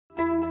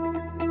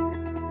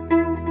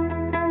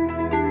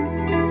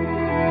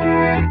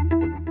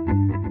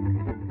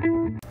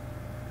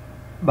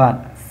บัด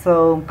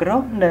សូមគោរ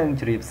ពនិង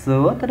ជម្រាបសួ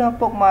រទៅដល់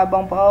ពុកម៉ែប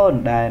ងប្អូន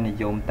ដែលនិ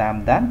យមតាម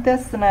ដានទ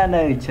ស្សនា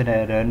នៅ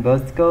Channel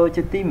Donbosco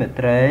ជាទីមេ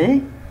ត្រី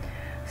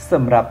ស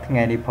ម្រាប់ថ្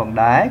ងៃនេះផង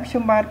ដែរខ្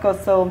ញុំបាទក៏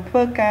សូមធ្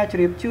វើការជ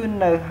ម្រាបជូន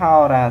នៅហោ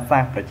រាសា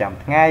ស្ត្រប្រចាំ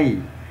ថ្ងៃ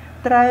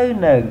ត្រូវ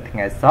នៅថ្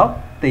ងៃសុក្រ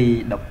ទី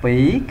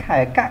12ខែ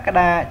កក្ក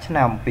ដាឆ្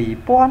នាំ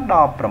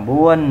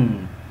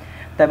2019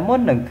តែមុន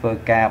នឹងធ្វើ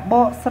ការប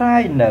កស្រា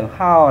យនៅ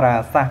ហោរា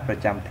សាស្ត្រប្រ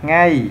ចាំថ្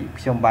ងៃ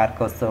ខ្ញុំបាទ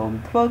ក៏សូម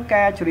ធ្វើ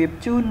ការជម្រាប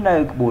ជូននៅ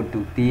ក្បួន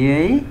ទូទា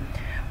យ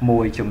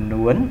មួយចំ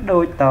នួនដូ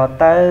ចត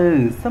ទៅ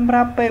សម្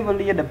រាប់ពេលវេ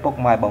លាដែលពុក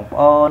ម៉ែបងប្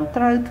អូន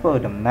ត្រូវធ្វើ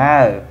ដំណើ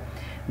រ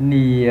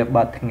នា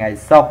បាត់ថ្ងៃ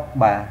សុក្រ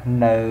បាទ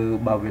នៅ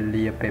បើវេ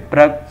លាពេលព្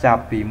រឹកចា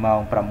ប់ពីម៉ោង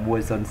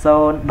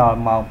 6:00 ដល់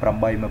ម៉ោង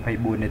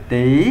 8:24 នា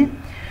ទី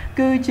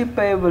គឺជា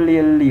ពេលវេលា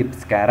លៀប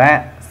សក្កា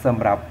រៈស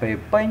ម្រាប់ពេល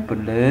ពេញព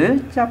ន្លឺ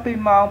ចាប់ពី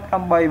ម៉ោង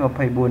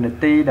 8:24 នា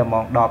ទីដល់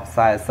ម៉ោង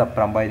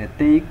 10:48 នា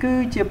ទីគឺ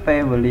ជាពេ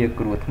លវេលា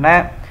គ្រោះថ្នា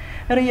ក់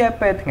រីឯ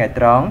ពេលថ្ងៃ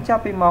ត្រង់ចា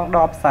ប់ពីម៉ោង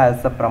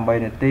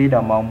 10:48 នាទីដ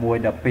ល់ម៉ោង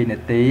 1:12 នា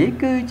ទី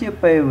គឺជា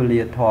ពេលវេ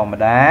លាធម្ម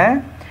តា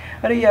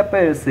រីឯ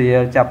ពេលរសៀ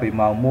លចាប់ពី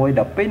ម៉ោង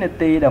 1:12 នា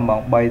ទីដល់ម៉ោ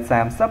ង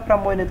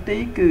 3:36 នាទី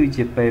គឺ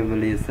ជាពេលវេ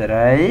លាសេ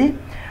រី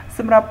ស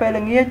ម្រាប់ពេល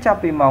ល្ងាចចាប់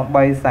ពីម៉ោង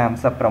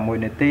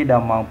 3:36 នាទីដ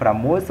ល់ម៉ោង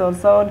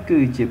 6:00 គឺ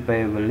ជាពេ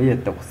លវេលា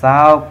ទុក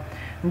សោក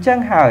អញ្ចឹង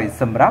ហើយ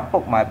សម្រាប់ពុ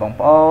កម៉ែបង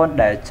ប្អូន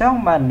ដែលចង់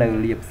បាននៅ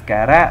លៀបសក្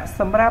ការៈ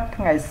សម្រាប់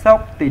ថ្ងៃសុ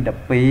ក្រទី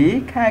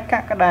12ខែក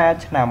ក្កដា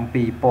ឆ្នាំ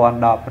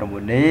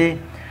2019នេះ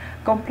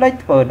កុំភ្លេច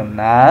ធ្វើដំ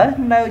ណើរ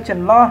នៅច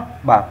ន្លោះ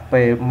បាទ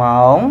ពេល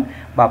ម៉ោង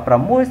បាទ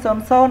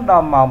 6:00 ដ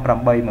ល់ម៉ោង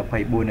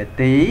 8:24 នា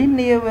ទី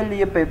នាវេ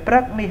លាពេលព្រឹ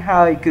កនេះ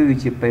ហើយគឺ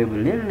ជាពេលវេ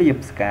លាលៀប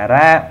សក្កា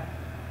រៈ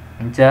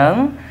អញ្ចឹង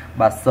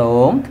បាទសូ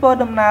មធ្វើ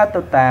ដំណើរ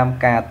ទៅតាម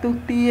ការទស្ស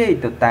ន៍ទាយ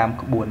ទៅតាម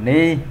ក្បួន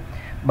នេះ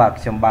បាទ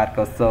ខ្ញុំបាទ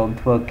ក៏សូម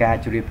ធ្វើការ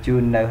ជម្រាបជូ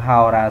ននៅហោ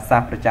រាសា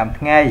ស្ត្រប្រចាំ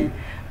ថ្ងៃ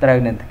ត្រូវ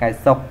នៅថ្ងៃ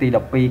សុក្រទី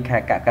12ខែ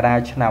កក្កដា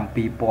ឆ្នាំ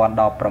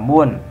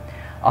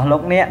2019អស់លោ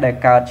កអ្នកដែល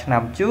កើតឆ្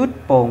នាំជូត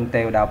ពង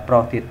ទេវតាប្រុ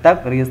សទៀតទឹក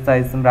រាសី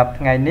សម្រាប់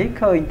ថ្ងៃនេះ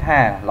ឃើញ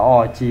ថាល្អ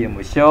ជា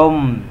មួយជុំ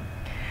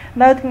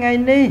នៅថ្ងៃ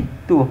នេះ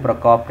ទោះប្រ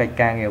កបកិច្ច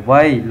ការងារអ្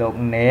វីលោក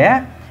អ្នក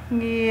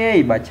ងាយ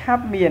បើឆា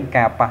ប់មាន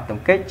ការប៉ះទ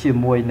ង្គិចជា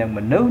មួយនឹងម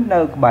នុស្ស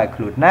នៅក្បែរ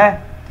ខ្លួនណា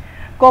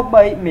ក៏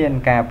បីមាន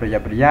ការប្រយ័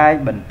ត្នប្រយែង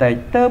បន្តិច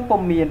ទៅ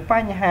ពុំមានប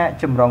ញ្ហា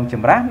ចម្រុងច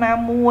ម្រាស់ណា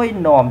មួយ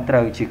នាំត្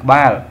រូវជាក្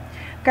បាល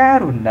ការ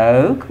រស់នៅ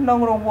ក្នុង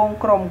រង្វង់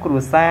ក្រុមគ្រួ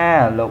សារ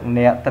លោក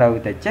អ្នកត្រូវ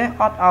តែចេះ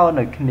អត់ឱន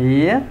នៅគ្នា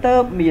ទៅ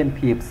មាន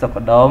ភាពសុខ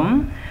ដុម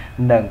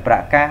និងប្រ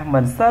កាស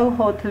មិនសូវ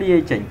ហូរធ្លាយ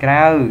ចេញក្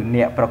រៅ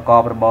អ្នកប្រក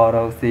បរបររ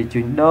កស៊ី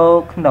ជួញដូរ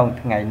ក្នុង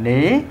ថ្ងៃ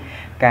នេះ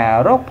ការ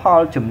រកផ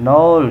លចំ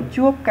ណូល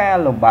ជួបការ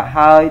លំបាក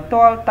ហើយ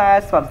ទាល់តែ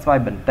ស្វាត់ស្វែង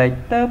បន្តិច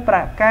ទៅប្រ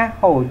កាស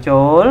ហូរ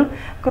ចូល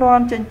គ្រា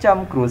ន់ចិញ្ចឹម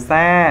គ្រួ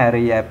សារ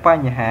រីឯប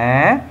ញ្ហា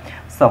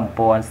សម្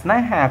ព័ន្ធស្នេ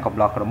ហាកំ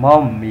ឡោះក្រ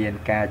មុំមាន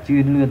ការជឿ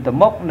នលឿនទៅ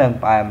មុខនិង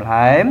ផ្អែមល្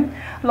ហែម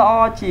ល្អ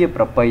ជា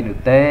ប្រពៃនោះ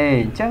ទេ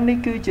អញ្ចឹងនេះ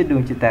គឺជាដួ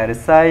ងចិត្តរា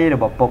សីរ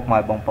បស់ពុកម៉ែ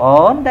បងប្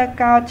អូនដែល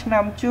កើតឆ្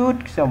នាំជូត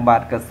ខ្ញុំបា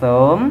ទក៏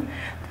សូម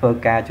ធ្វើ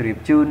ការជម្រាប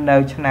ជូននៅ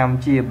ឆ្នាំ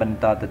ជាបន្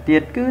តទៅទៀ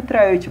តគឺត្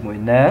រូវជាមួយ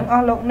នឹងអ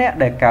ស់លោកអ្នក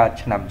ដែលកើត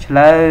ឆ្នាំឆ្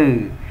លូវ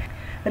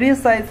រា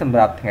សីសម្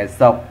រាប់ថ្ងៃ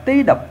សុក្រទី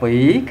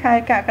12ខែ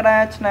កក្កដា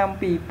ឆ្នាំ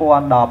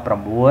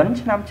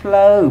2019ឆ្នាំឆ្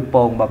លូវព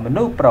ងបម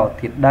នុស្សប្រុស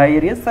ធាតុដី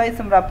រាសី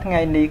សម្រាប់ថ្ងៃ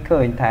នេះ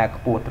ឃើញថា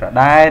ខ្ពស់ត្រ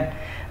ដែត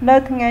នៅ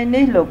ថ្ងៃ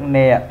នេះលោក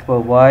អ្នកធ្វើ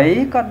អ្វី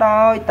ក៏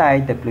ដោយតែង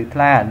តែភ្លឺថ្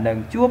លានិង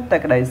ជួបតែ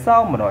ក្តីសោ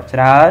មនស្សច្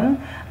រើន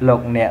លោ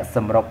កអ្នកស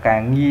ម្រុកកា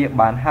រងារ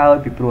បានហើយ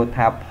ពីព្រោះ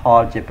ថាផ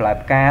លជាផ្លែ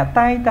ផ្កា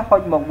តែងតែហុ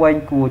ចមកវិញ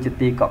គួរជា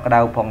ទីកក់ក្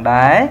ដៅផង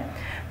ដែរ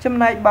ចំ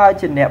ណែកបើ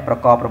ជាអ្នកប្រ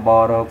កបរប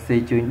ររកស៊ី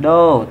ជួញ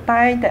ដូរ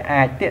តែងតែ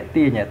អាចទាក់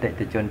ទាញអតិ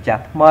ថិជនចា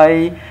ស់ថ្មី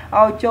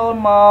ឲ្យចូល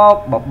មក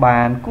ប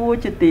បានគួរ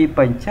ជាទី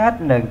ពេញចិត្ត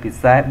និងពិ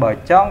សេសបើ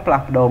ចង់ផ្លា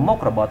ស់ប្ដូរមុខ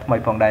របរថ្មី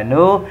ផងដែរ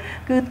នោះ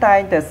គឺតែង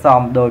តែស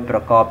មដោយប្រ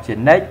កបជា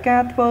និច្ចកា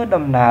រធ្វើ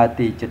ដំណើរ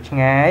ទីជិតឆ្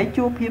ងាយ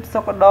ជួបភាព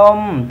សុខដុម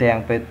ទាំង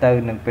ពេលទៅ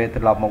និងពេល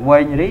ត្រឡប់មកវិ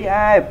ញរី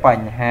ឯប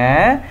ញ្ហា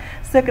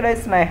សេចក្តី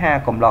ស្នេហា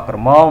កំឡោះក្រ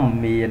មុំ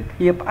មាន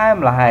ភាពផ្អែម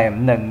ល្ហែម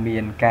និងមា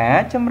នការ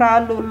ចម្រើន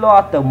លូតលា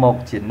ស់ទៅមុខ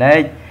ជានិ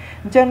ច្ច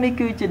អញ្ចឹងនេះ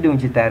គឺជាដួង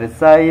ចិត្តរា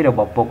សីរប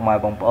ស់ពុកម៉ែ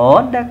បងប្អូ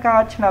នដែលកើ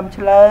តឆ្នាំ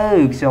ឆ្លូវ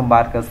ខ្ញុំ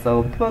បាទក៏សូ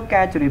មធ្វើ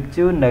ការជម្រាប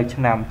ជូននៅ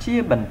ឆ្នាំជា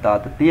បន្ត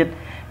ទៅទៀត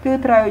គឺ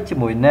ត្រូវជា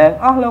មួយនឹង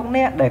អស់លោក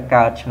អ្នកដែល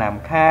កើតឆ្នាំ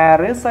ខា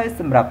រាសី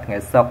សម្រាប់ថ្ងៃ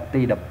សុក្រ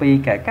ទី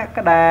12ខែកក្ក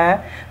ដា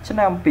ឆ្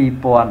នាំ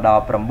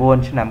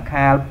2019ឆ្នាំ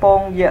ខាលព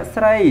ងយៈ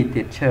ស្រី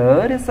ទៀតឈើ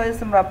រាសី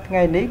សម្រាប់ថ្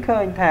ងៃនេះឃើ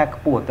ញថា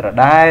ខ្ពស់ត្រ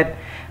ដែត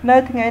នៅ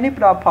ថ្ងៃនេះ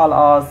ផ្ដល់ផលល្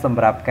អស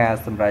ម្រាប់ការ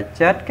សម្រេច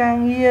ចិត្តការ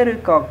ងារឬ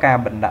ក៏ការ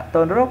បណ្ដាក់ត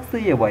នរក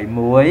ស៊ីអ្វី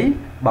មួយ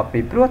បើពី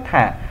ព្រោះ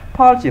ថាផ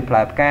លជាផ្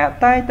លែផ្កា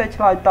តែងតែ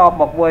ឆ្លើយតប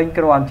មកវិញ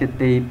គ្រាន់ជា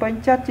ទីពេញ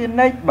ចិត្តជា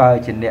និច្ចបើ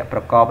ជាអ្នកប្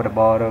រកបរប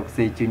ររក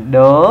ស៊ីជួញ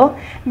ដូរ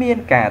មាន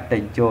ការទិ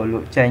ញចូលល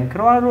ក់ចេញគ្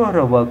រាន់រស់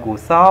រវើកគូ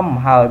សម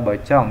ហើយបើ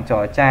ចង់ច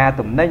រចា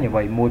ទំនិញអ្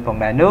វីមួយផង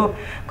ដែរនោះ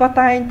ក៏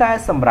តែងតែ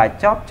សម្រេច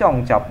ចប់ចុង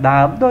ចប់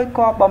ដើមដោយ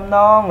គោលបំណ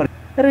ង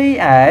រី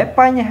ឯ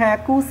បញ្ហា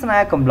គូស្នេ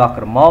ហ៍កំឡោះ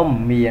ក្រមុំ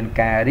មាន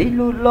ការរិះ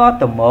លូតលាស់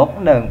ទៅមុខ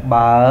នឹង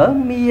បើ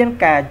មាន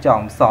ការច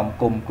ង់សំ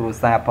គុំគ្រួ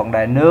សារផង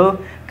ដែរនោះ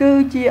គឺ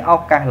ជាឱ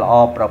កាសល្អ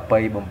ប្រពៃ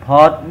បំ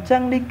ផុតអញ្ចឹ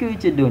ងនេះគឺ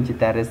ជាដួងចិត្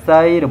តរា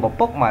សីរបស់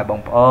ពុកម៉ែបង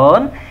ប្អូន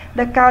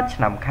ដែលកើត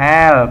ឆ្នាំ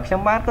ខាលខ្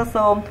ញុំបាទក៏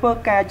សូមធ្វើ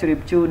ការជម្រាប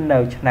ជូននៅ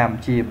ឆ្នាំ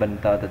ជាបន្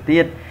តទៅ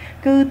ទៀត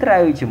គឺត្រូ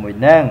វជាមួយ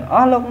នឹងអ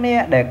ស់លោកអ្ន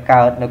កដែល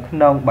កើតនៅក្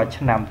នុងបច្ច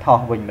ឆ្នាំថោះ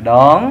វិញម្ដ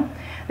ង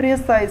រា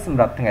សីសម្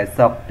រាប់ថ្ងៃ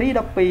សុក្រទី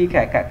12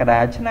ខែកក្កដា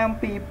ឆ្នាំ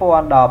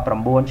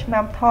2019ឆ្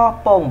នាំថោះ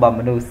ពងបើ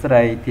មនុស្សស្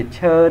រីទៀត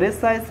ឈើរា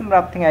សីសម្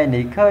រាប់ថ្ងៃ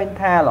នេះឃើញ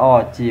ថាល្អ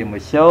ជាមួ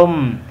យជុំ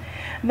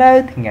នៅ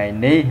ថ្ងៃ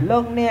នេះលោ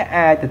កអ្នក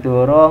អាចទទួល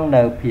រង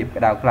នៅភាព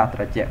ក្តៅខ្លះត្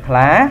រជាក់ខ្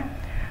លះ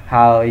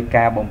ហើយ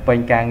ការបំពេញ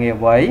ការងារ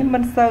អ្វីមិ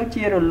នសូវ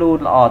ជារលូន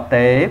ល្អ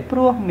ទេព្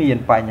រោះមាន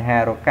បញ្ហា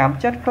រកម្ម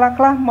ចិត្តខ្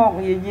លះៗមក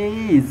យាយី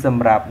ស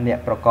ម្រាប់អ្នក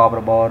ប្រកប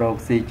របររក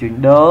ស៊ីជួញ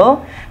ដូរ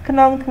ក្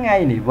នុងថ្ងៃ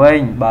នេះវិញ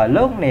បើ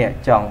លោកអ្នក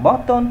ចង់បោះ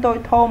តូនតូច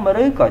ធំ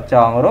ឬក៏ច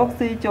ង់រក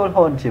ស៊ីចូល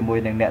ហ៊ុនជាមួយ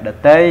នឹងអ្នកដ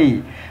ទៃ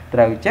ត្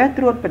រូវចេះ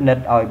ត្រួតពិនិត្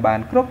យឲ្យបាន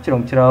គ្រប់ជ្រុ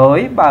ងជ្រោយ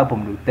បើពុំ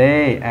នោះទេ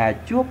អាច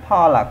ជួបផ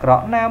លអាក្រ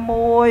ក់ណា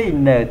មួយ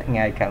នៅថ្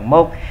ងៃខាង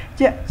មុខ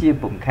ជាក់ជា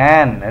ពុំខា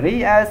នរី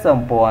ឯស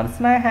ម្ព័ន្ធ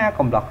ស្នេហា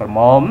កំឡោះក្រ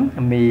មុំ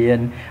មាន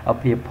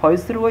ភាពផុយ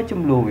ស្រួយ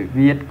ចំនួនវិ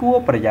វាទគួរ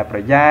ប្រយ័ត្នប្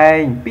រយែង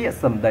ពាក្យ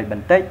សម្ដីប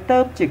ន្តិចទៅ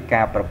ជា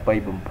ការប្រពៃ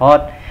បំផុត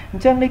អ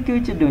ញ្ចឹងនេះគឺ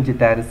ជាដួងចិត្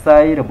តរាសី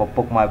របស់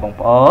ពុកម៉ែបង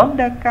ប្អូន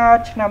ដែលកើត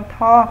ឆ្នាំ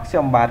ថោះខ្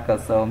ញុំបាទក៏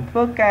សូមធ្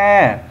វើកា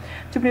រ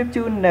ជម្រាប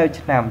ជូននៅ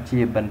ឆ្នាំជា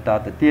បន្ត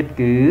ទៅទៀត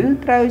គឺ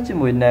ត្រូវជា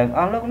មួយនឹងអ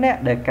ស់លោកអ្នក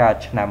ដែលកើត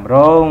ឆ្នាំ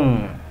រោង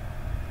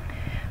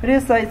រា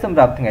សីសម្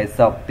រាប់ថ្ងៃ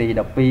សុក្រទី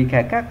12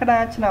ខែកក្កដា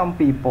ឆ្នាំ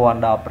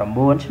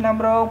2019ឆ្នាំ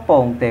រោងព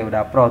ងទេវ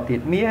តាប្រុសទៀត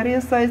មាសរា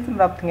សីសម្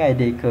រាប់ថ្ងៃ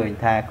នេះឃើញ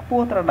ថាខ្ព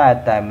ស់ត្រដែត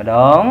តែម្ដ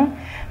ង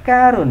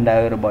ការរស់នៅ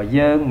របស់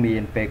យើងមា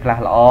នពេលខ្លះ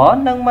ល្អ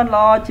និងមិន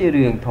ល្អជា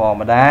រឿងធម្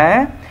មតា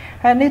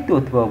ហើយនេះទោះ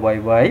ធ្វើអ្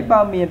វីៗបើ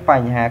មានប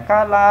ញ្ហាកើ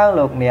តឡើង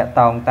លោកអ្នក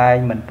តោងតែង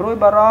មិនព្រួយ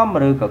បារម្ភ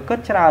ឬក៏គិត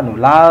ច្រើននោះ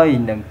ឡើយ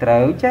នឹងត្រូ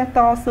វចេះត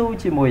ស៊ូ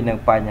ជាមួយនឹង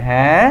បញ្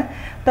ហា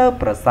ទៅ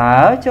ប្រសើ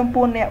រចំ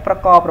ពោះអ្នកប្រ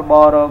កបរប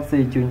ររកស៊ី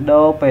ជួញ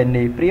ដូរពេល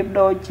នេះប្រៀប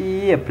ដូចជា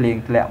ភ្លៀង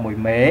ធ្លាក់មួយ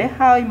មេ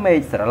ហើយមេឃ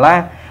ស្រឡះ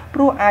ព្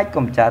រោះអាច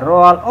កំចាត់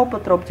រាល់ឧប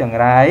ទ្រពចង្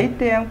រៃ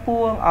ទាំងពួ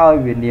ងឲ្យ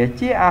វិនាស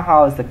ជាអហោ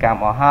សកម្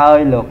មអស់ហើយ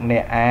លោកអ្ន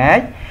កអា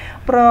ច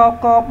ប្រ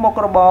កបមុខ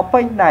របរ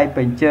ពេញដៃ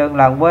ពេញជើង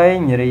ឡើងវិញ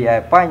រីឯ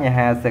បញ្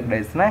ហាសេចក្តី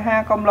ស្នេហា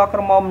កំឡោះក្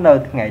រមុំនៅ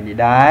ថ្ងៃនេះ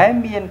ដែរ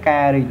មាន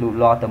ការរីកលូត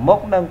លាស់ទៅមុខ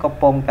និងកំ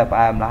ពុងតែផ្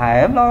អែមល្ហែ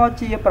មល្អ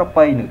ជាប្រ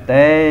ពៃនោះ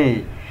ទេ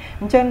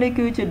អញ្ចឹងនេះ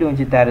គឺជាដួង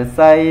ចិត្តរា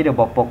សីរប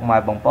ស់ពុកម៉ែ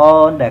បងប្អូ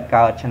នដែល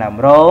កើតឆ្នាំ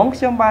រោង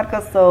ខ្ញុំបាទក៏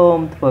សូម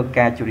ធ្វើ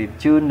ការជម្រាប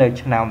ជូននៅ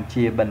ឆ្នាំ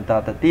ជាបន្ត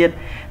ទៅទៀត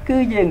គឺ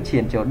យើងឈា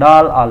នចូលដ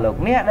ល់អស់លោក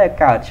អ្នកដែល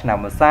កើតឆ្នាំ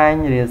ម្សាញ់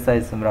រាសី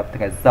សម្រាប់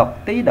ថ្ងៃសុក្រ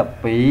ទី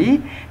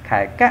12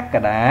ខែកក្ក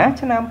ដា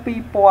ឆ្នាំ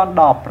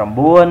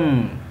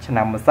2019ឆ្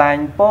នាំម្សា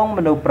ញ់ពងម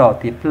នុស្សប្រុស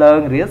ទៀតភ្លើង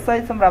រាសី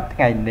សម្រាប់ថ្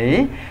ងៃនេះ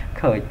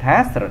ឃើញថា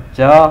ស្រត់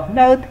ចុះ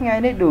នៅថ្ងៃ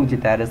នេះដួងចិ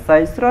ត្តរាសី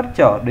ស្រត់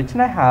ចុះដូច្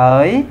នេះហើ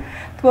យ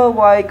ធ្វើ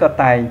អ្វីក៏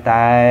តែង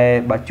តែ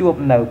បើជួប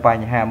នៅប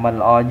ញ្ហាមិន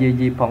ល្អយា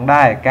យីផង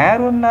ដែរការ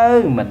រស់នៅ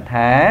មិន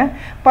ថា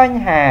ប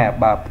ញ្ហា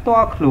បើផ្ទា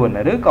ល់ខ្លួន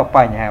ឬក៏ប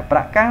ញ្ហាប្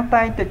រកាស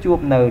តែងតែជួប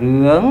នៅ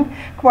រឿង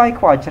ខ្វាយ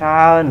ខ្វល់ច្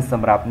រើនស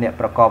ម្រាប់អ្នក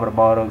ប្រកបរ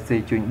បររកស៊ី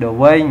ជួញដូរ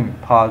វិញ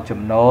ផល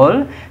ចំណូល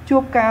ជួ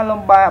បការ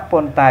លំបាក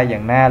ប៉ុន្តែ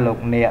យ៉ាងណាលោក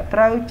អ្នកត្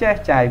រូវចេះ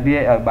ចាយវា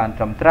យឲ្យបាន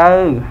ត្រឹមត្រូវ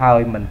ហើ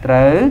យមិនត្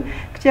រូវ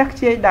ខ្ជះខ្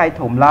ជាយដៃ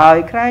ធំឡើយ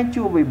ក្រែង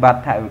ជួបវិបត្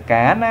តិថវិ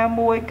កាណា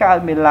មួយកើត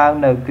មានឡើង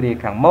នៅគ្រា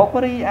ខាងមុខ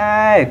រីឯ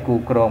គូ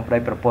ក្រងប្តី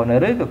ប្រពន្ធ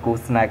ឬក៏គូ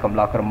ស្នេហ៍កំ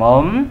ឡោះក្រ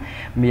មុំ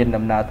មាន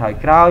ដំណើរថយ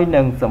ក្រោយ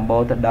និងសម្បូ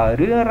រទៅដោយ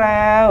រឿង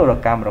រ៉ាវរ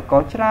កម្មរកូ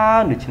សច្រើ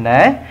នដូច្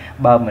នេះ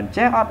បើមិន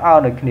ចេះអត់ឱន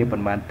ដូចគ្នាប៉ុ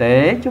ន្មានទេ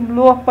ចំ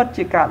នួនពិត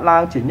ជាកើតឡើ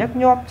ងជាញឹក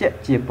ញាប់ជាក់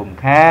ជាពុំ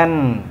ខាន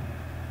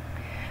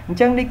អញ្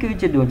ចឹងនេះគឺ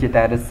ជាដួងចិត្ត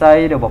រាសី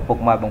របស់ពុក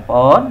ម៉ែបងប្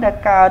អូនដែល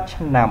កើត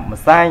ឆ្នាំ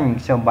ម្សាញ់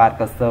ខ្ញុំបាទ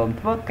ក៏សូម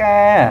ធ្វើ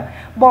ការ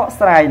បក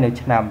ស្រាយនៅ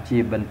ឆ្នាំជា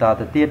បន្ត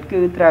ទៅទៀត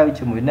គឺត្រូវ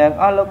ជាមួយនឹង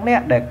អស់លោកអ្ន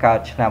កដែលកើត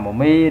ឆ្នាំម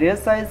មីរា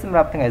សីសម្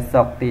រាប់ថ្ងៃ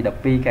សុក្រទី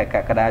12ខែក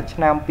ក្កដាឆ្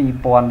នាំ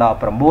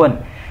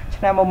2019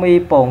ឆ្នាំមមី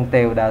ពង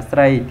ទេវតាស្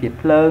រីធាតុ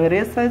ភ្លើង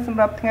រាសីសម្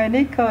រាប់ថ្ងៃ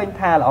នេះឃើញ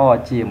ថាល្អ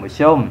ជាមួយ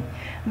ជុំ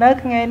នៅ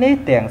ថ្ងៃនេះ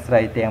ទាំងស្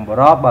រីទាំងបុ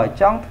រសបើ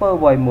ចង់ធ្វើ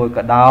អ្វីមួយ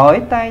ក៏ដោយ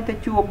តែងតែ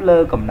ជួបលើ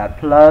កំណត់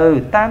ផ្លូវ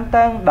តាន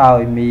តឹងដោ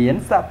យមាន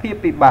សភាព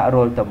ពិបាករ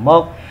លទៅមុ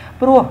ខ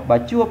ព្រោះបើ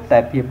ជួបតែ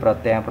ភាពប្រ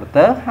ទាំងប្រ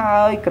ទើហើ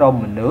យក្រុម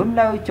មនុស្ស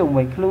នៅជុំ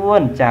វិញខ្លួន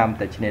ចាំ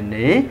តែឈ្នា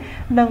នេះ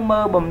នឹង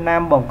មើលបំ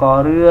ណាំបង្ក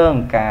រឿង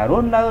ការរ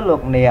ស់នៅលោ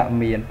កអ្នក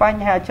មានប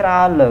ញ្ហាច្រើ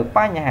នលើប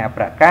ញ្ហា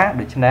ប្រកាស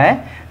ដូច្នេះ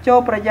ចូល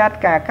ប្រយ័ត្ន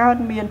ការកើត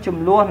មានចំ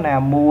នួនណា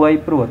មួយ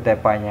ព្រោះតែ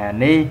បញ្ហា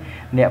នេះ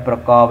អ្នកប្រ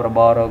កបរប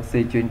ររក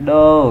ស៊ីជួញ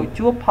ដូរ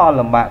ជួបផល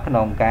លំបាកក្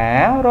នុងកា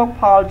ររក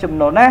ផលចំ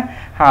ណូលណា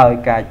ហើយ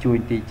ការជួញ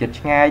ទីចិត្ត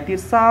ឆ្ងាយទៀត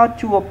សោត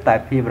ជួបតែ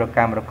ភាពរក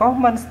ម្មរកុស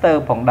មិនស្ទើរ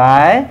ផង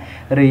ដែរ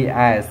រី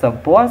ឯស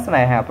ម្ព័ន្ធស្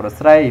នេហាប្រ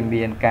ស្រី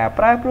មានការ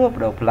ប្រែប្រួល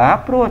ប្ដូរផ្លាស់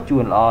ព្រោះជួ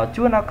នល្អ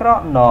ជួនអាក្រ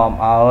ក់នាំ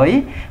ឲ្យ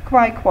ខ្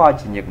វាយខ្វល់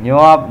ជាញឹក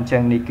ញាប់អញ្ចឹ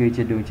ងនេះគឺ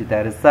ជាដួងចិត្ត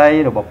រាសី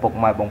របស់ពុក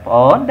ម៉ែបងប្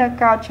អូនដែល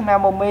កើតឆ្នាំ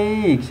មមី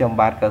ខ្ញុំ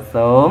បាទក៏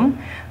សូម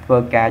ធ្វើ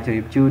ការជម្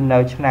រាបជូននៅ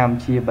ឆ្នាំ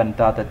ជាបន្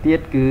តទៅទៀត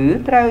គឺ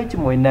ត្រូវជា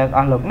មួយនឹងអ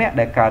ស់លោកអ្នក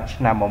ដែលកើត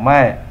ឆ្នាំម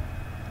ម៉ែ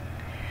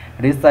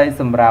រិស័យ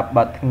សម្រាប់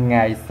បាត់ថ្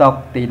ងៃសុក្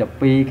រទី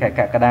12ខែ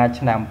កក្កដា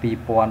ឆ្នាំ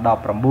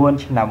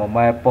2019ឆ្នាំមួយ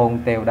ម៉ែពង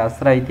ទេវតា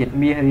ស្រីទៀត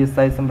មាសរិ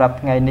ស័យសម្រាប់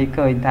ថ្ងៃនេះ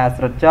ឃើញថា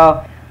ស្រត់ចោល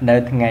នៅ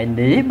ថ្ងៃ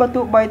នេះបើ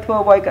ទោះបីធ្វើ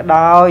អ្វីក៏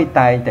ដោយ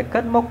តែងតែគិ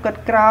តមុខគិត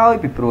ក្រោយ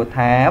ពីព្រោះ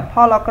ថាផ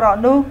លអាក្រក់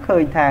នោះឃើ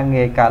ញថា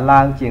ងាយកើត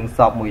ឡើងជាងស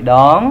ពមួយដ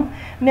ង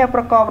អ្នក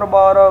ប្រកបរប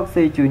ររក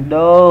ស៊ីជួញ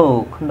ដូរ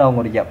ក្នុង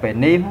រយៈពេល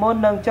នេះមុន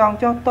នឹងចង់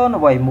ចោះតន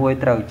អ្វីមួយ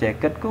ត្រូវចេះ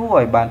គិតគូរ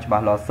ឲ្យបានច្បា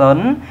ស់លាស់សិន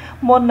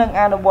មុននឹង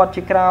អនុវត្ត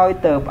ជាក្រោយ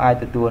ទើបអាច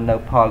ទទួលនៅ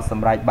ផលស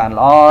ម្រេចបាន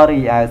ល្អរី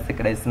ឯសេច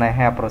ក្តីស្នេ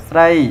ហាប្រស្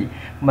រី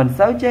មិន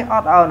សូវចេះអ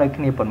ត់ឲ្យនៅ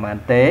គ្នាប៉ុន្មាន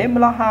ទេ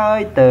ម្ល៉េះហើយ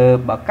ទើប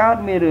បើកើត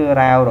មានរឿង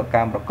រ៉ាវរ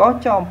កាំប្រកប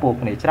ចំពោះ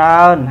គ្នាច្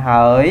រើន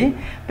ហើយ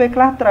ពេលខ្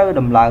លះត្រូវ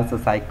ដំឡើងសរ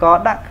សៃក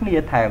ដាក់គ្នា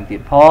ថែមទៀ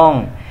តផង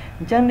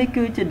អញ្ចឹងនេះ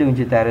គឺជាដួង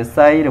ចិត្តរិ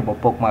ស័យរបស់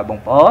ពុកម៉ែបង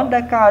ប្អូនដែ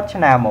លកើត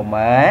ឆ្នាំមក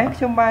ម៉ែខ្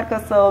ញុំបាទក៏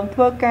សូមធ្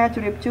វើការជ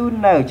ម្រាបជូន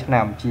នៅឆ្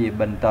នាំជា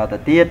បន្តទៅ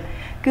ទៀត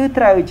គឺ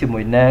ត្រូវជាមួ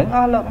យនឹងអ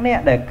ស់លោកអ្នក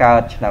ដែលកើ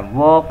តឆ្នាំ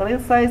វករិ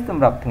ស័យស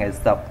ម្រាប់ថ្ងៃ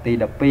សុក្រទី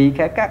12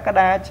ខែកក្ក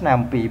ដាឆ្នាំ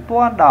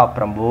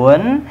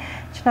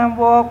2019ឆ្នាំ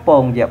វកព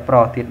ងយៈប្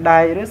រោះទៀតដៃ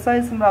រិស័យ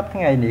សម្រាប់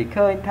ថ្ងៃនេះ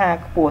ឃើញថា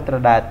ខ្ពស់ត្រ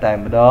ដែតតែ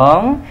ម្ដង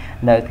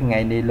នៅថ្ងៃ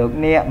នេះលោក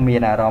អ្នកមា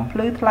នអារម្មណ៍ភ្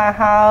លឺថ្លា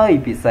ហើយ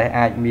ពិសេស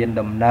អាចមាន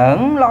ដំណឹង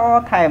ល្អ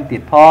ថែមទៀ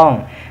តផង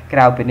ក្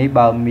រៅពីនេះ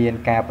បើមាន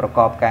ការប្រក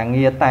បការ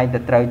ងារតែងតែ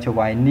ត្រូវច្រ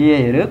វាយនា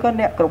យឬក៏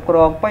អ្នកគ្រប់គ្រ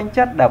ងពេញ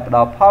ចិត្តដែលផ្ដ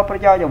ល់ផលប្រ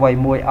យោជន៍អ្វី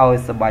មួយឲ្យ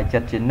សប្បាយចិ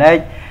ត្តជានិច្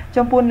ច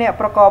ចំពោះអ្នក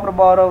ប្រកបរ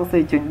បររកស៊ី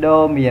ជួញដូ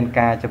រមាន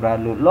ការចម្រើន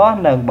លូតលាស់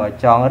និងបើ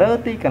ចង់រើ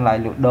ទីកន្លែង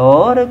លក់ដូ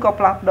រឬក៏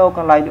ផ្លាស់ប្ដូរក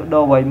ន្លែងលក់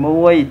ដូរអ្វី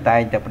មួយតែ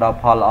ងតែផ្ដល់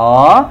ផលល្អ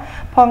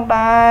ផង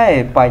ដែរ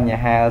បញ្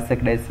ហាសេច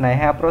ក្តីស្នេ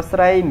ហាប្រុសស្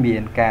រីមា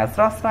នការស្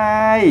រស់ស្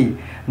រាយ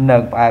និ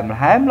ងផ្អែមល្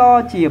ហែមល្អ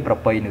ជាប្រ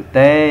ពៃនោះ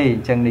ទេអ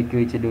ញ្ចឹងនេះ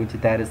គឺជាដួងចិ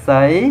ត្តរិ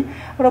ស័យ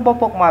របស់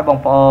ពុកម៉ែបង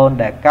ប្អូន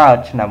ដែលកើត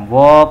ឆ្នាំវ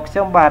កខ្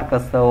ញុំបាទក៏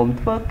សូម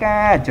ធ្វើ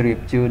ការជម្រាប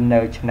ជូន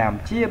នៅឆ្នាំ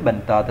ជាប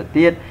ន្តទៅ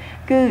ទៀត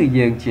គឺ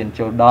យើងឈាន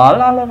ចូលដល់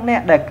អស់លោកអ្ន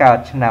កដែលកើត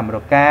ឆ្នាំរ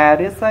កា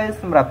រិស័យ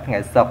សម្រាប់ថ្ងៃ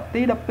សុក្រ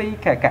ទី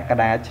12ខែកក្ក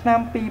ដាឆ្នាំ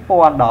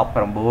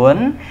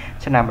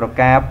2019ឆ្នាំរ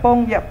កាពង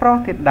យៈប្រោះ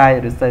ធាតុដៃ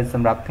រិស័យស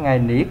ម្រាប់ថ្ងៃ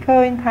នេះឃើ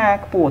ញថា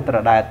ខ្ពស់ត្រ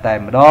ដែតតែ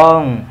ម្ដង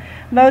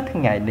នៅថ្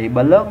ងៃនេះ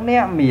បើលោកអ្ន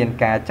កមាន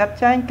ការចាត់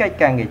ចែងកិច្ច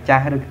ការងារចា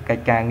ស់ឬកិ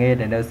ច្ចការងារ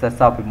ដែលនៅសេសស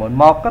ល់ពីមុន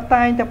មកក៏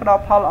តែងតែផ្ដ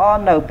ល់ផលល្អ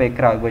នៅពេល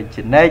ក្រោយវិញ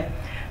ជានិច្ច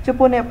ចំ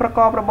ពោះអ្នកប្រក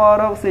បរបរ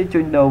រកស៊ីជួ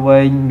ញដូរវិ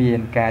ញមា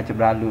នការច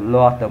ម្រើនលូត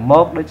លាស់ទៅ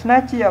មុខដូច្នេះ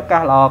ជាឱកា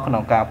សល្អក្នុ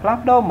ងការផ្លាស់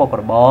ប្ដូរមុខ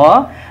រប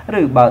រ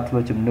ឬបើធ្វើ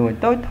ចំនួន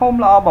តូចធំ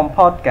ល្អបំ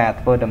ផុតការ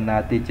ធ្វើដំណើ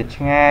រទីជិត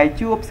ឆ្ងាយ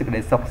ជួបសេចក្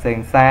តីសុខសេង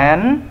សាន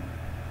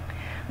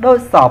ដោយ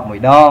សពមួយ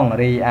ដង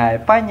រីឯ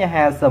បញ្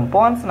ហាសម្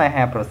ព័ន្ធស្នេ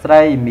ហាប្រស្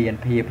រីមាន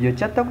ភាពយក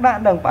ចិត្តទុកដាក់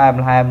និងផ្អែម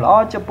ល្ហែមល្អ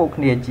ចំពោះ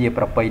គ្នាជា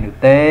ប្រពៃនោះ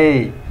ទេ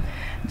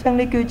អញ្ចឹង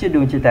នេះគឺជា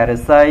ដួងចិត្តរិ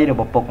ស័យរប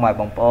ស់ពុកម៉ែ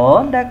បងប្អូ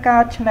នដែលកើ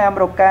តឆ្នាំ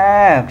រកា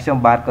ខ្ញុំ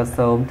បាទក៏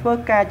សូមធ្វើ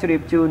ការជម្រា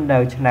បជូននៅ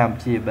ឆ្នាំ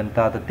ជាបន្ត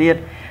ទៅទៀត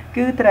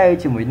គឺត្រូវ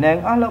ជាមួយនឹង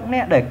អស់លោកអ្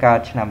នកដែលកើត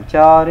ឆ្នាំច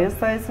រិ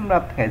ស័យសម្រា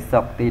ប់ថ្ងៃសុ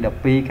ក្រទី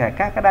12ខែ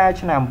កក្កដា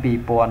ឆ្នាំ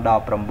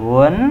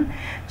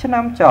2019ឆ្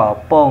នាំច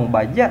ពង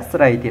បាយៈស្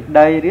រីទៀត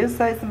ដីរិ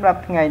ស័យសម្រាប់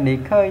ថ្ងៃនេះ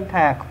ឃើញ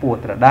ថាខ្ពស់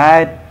ត្រដែ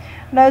ត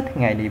នៅថ្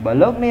ងៃនេះបើ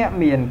លោកអ្នក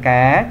មាន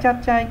ការចា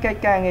ត់ចែងកិច្ច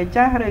ការងារ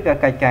ចាស់ឬក៏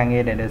កិច្ចការងា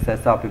រដែលនៅសេស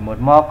សល់ពីមុន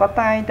មកក៏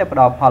តែងតែផ្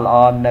ដល់ផលល្អ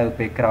នៅ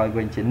ពេលក្រោយ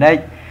វិញជានិច្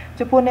ច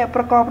ចំពោះអ្នក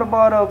ប្រកបរប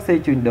ររកស៊ី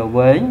ជួញដូរ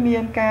វិញមា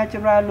នការច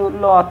ម្រើនលូត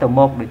លាស់ទៅ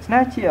មុខដូច្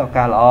នេះជាឱ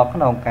កាសល្អក្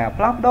នុងការ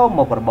ផ្លាស់ប្ដូរ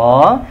មុខរប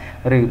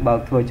រឬបើក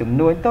ធ្វើចំ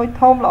នួនតូច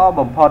ធំល្អ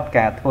បំផុត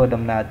ការធ្វើ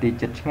ដំណើរទី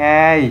ជិតឆ្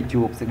ងាយ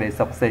ជួបសេចក្តី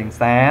សុខសេង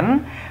សាន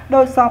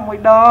ដោយសពមួយ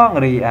ដង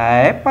រីឯ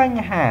ប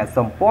ញ្ហាស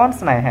ម្ព័ន្ធ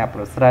ស្នេហាប្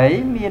រស្រី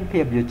មាន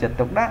ភាពយកចិត្ត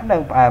ទុកដាក់និ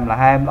ងផ្អែមល្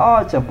ហែមល្អ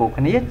ចំពោះ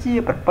គ្នាជា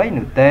ប្រពៃ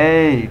នោះទេ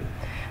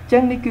ចឹ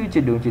ងនេះគឺជា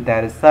ដួងចិត្ត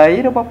រិស័យ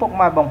របស់ពុក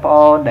ម៉ែបងប្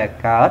អូនដែល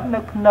កើតនៅ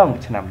ក្នុង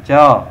ឆ្នាំច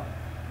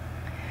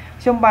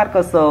ខ្ញុំបាទ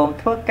ក៏សូម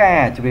ធ្វើកា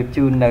រជម្រាប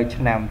ជូននៅ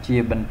ឆ្នាំជា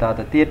បន្ត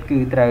ទៅទៀតគឺ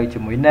ត្រូវជា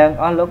មួយនឹង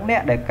អស់លោកអ្ន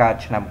កដែលកើត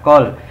ឆ្នាំកុ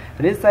ល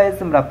រិស័យ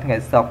សម្រាប់ថ្ងៃ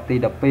សុក្រទី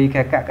12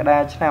ខែកក្កដា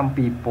ឆ្នាំ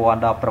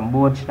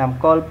2019ឆ្នាំ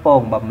កុលព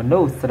ងបមនុ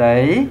ស្សស្រី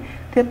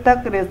ធាតុទឹក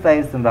រិស័យ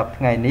សម្រាប់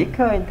ថ្ងៃនេះ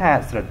ឃើញថា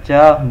ស្រត់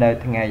ចើនៅ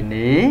ថ្ងៃ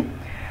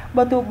នេះ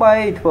បើទោះបី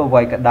ធ្វើអ្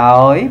វីក៏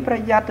ដោយប្រ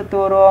យ័ត្នទទួ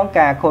លរង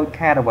ការខូច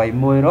ខាតអ្វី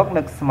មួយរក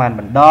នឹកស្មាន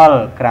បណ្ដល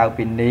ក្រៅ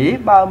ពីនេះ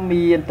បើ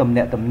មានទំ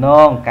នាក់ទំន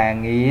ងការ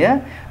ងា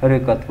រឬ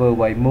ក៏ធ្វើ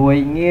អ្វីមួយ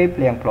ងាយ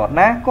ភ្លៀងផ្្លាត់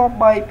ណាស់ក៏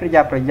បីប្រ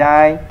យ័ត្នប្រយែ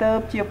ងទៅ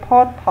ជាផុ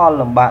តផល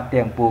លំបាក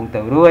ទាំងពួង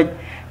ទៅរួច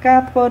កា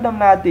រធ្វើដំ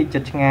ណើរទីជិ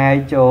តឆ្ងាយ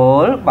ចូ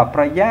លបើ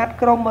ប្រយ័ត្ន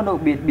ក្រុមមនុស្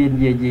សបៀតបៀន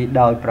យាយី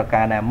ដោយប្រ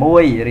ការណាមួ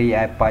យរី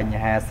ឯបញ្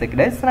ហាសេចក្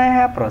តីស្នេ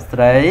ហាប្រស្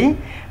រី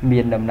មា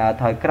នដំណើរ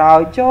ថយក្រោយ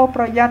ចូល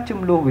ប្រយ័ត្នចំ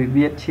នួនវិ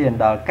វាទឈាន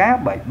ដល់ការ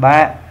បែក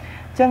បាក់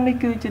ចឹងនេះ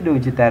គឺជាដួង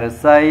ចិត្តរិ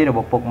ស័យរប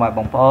ស់ពុកម៉ែប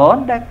ងប្អូន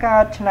ដែលកើ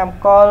តឆ្នាំ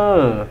កុល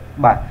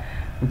បាទ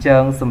អញ្ចឹ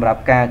ងសម្រា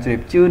ប់ការជម្រា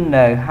បជូន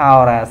នៅហោ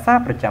រាសាស្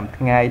ត្រប្រចាំ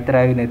ថ្ងៃត្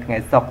រូវនៅថ្ងៃ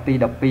សុក្រទី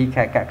12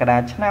ខែកក្កដា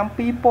ឆ្នាំ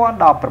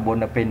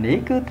2019នៅពេលនេះ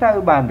គឺត្រូវ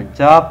បានបញ្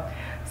ចប់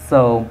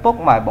សូមពុក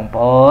ម៉ែបង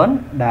ប្អូន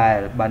ដែល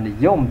បាននិ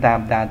យមតាម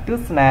ដានទ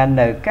ស្សនា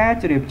នៅការ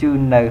ជម្រាបជូន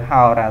នៅ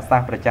ហោរាសា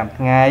ស្ត្រប្រចាំ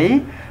ថ្ងៃ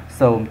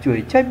សូមជួយ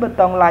ចុចប៊ូ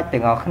តុង like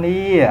ទាំងអស់គ្នា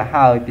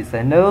ហើយពិសេ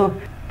សនោះ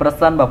ប្រ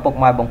សិនបើពុក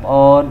ម៉ែបងប្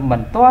អូនមិ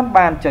នទាន់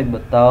បានចុច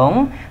ប៊ូតុង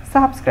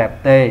Subscribe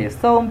ទេ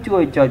សូមជួ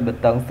យចុចប៊ូ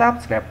តុង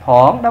Subscribe ផ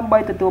ងដើម្បី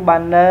ទទួលបា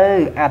ននូវ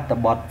អត្ថ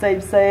បទផ្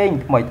សេងៗ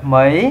ថ្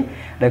មីៗ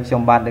ដែលខ្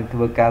ញុំបាននឹងធ្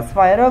វើការស្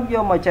វែងរកយ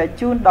កមកចែក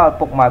ជូនដល់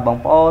ពុកម៉ែបង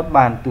ប្អូន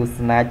បានទស្ស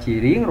នាជា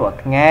រៀងរាល់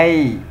ថ្ងៃ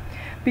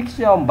ពីខ្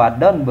ញុំបាទ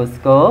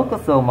Donbosco ក៏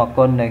សូមអរ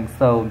គុណនិង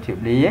សូមជម្រាប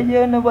លា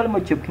យើងនៅវិលម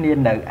កជួបគ្នា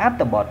នៅអត្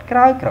ថបទក្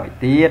រោយៗ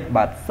ទៀត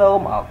បាទសូម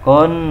អរ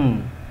គុណ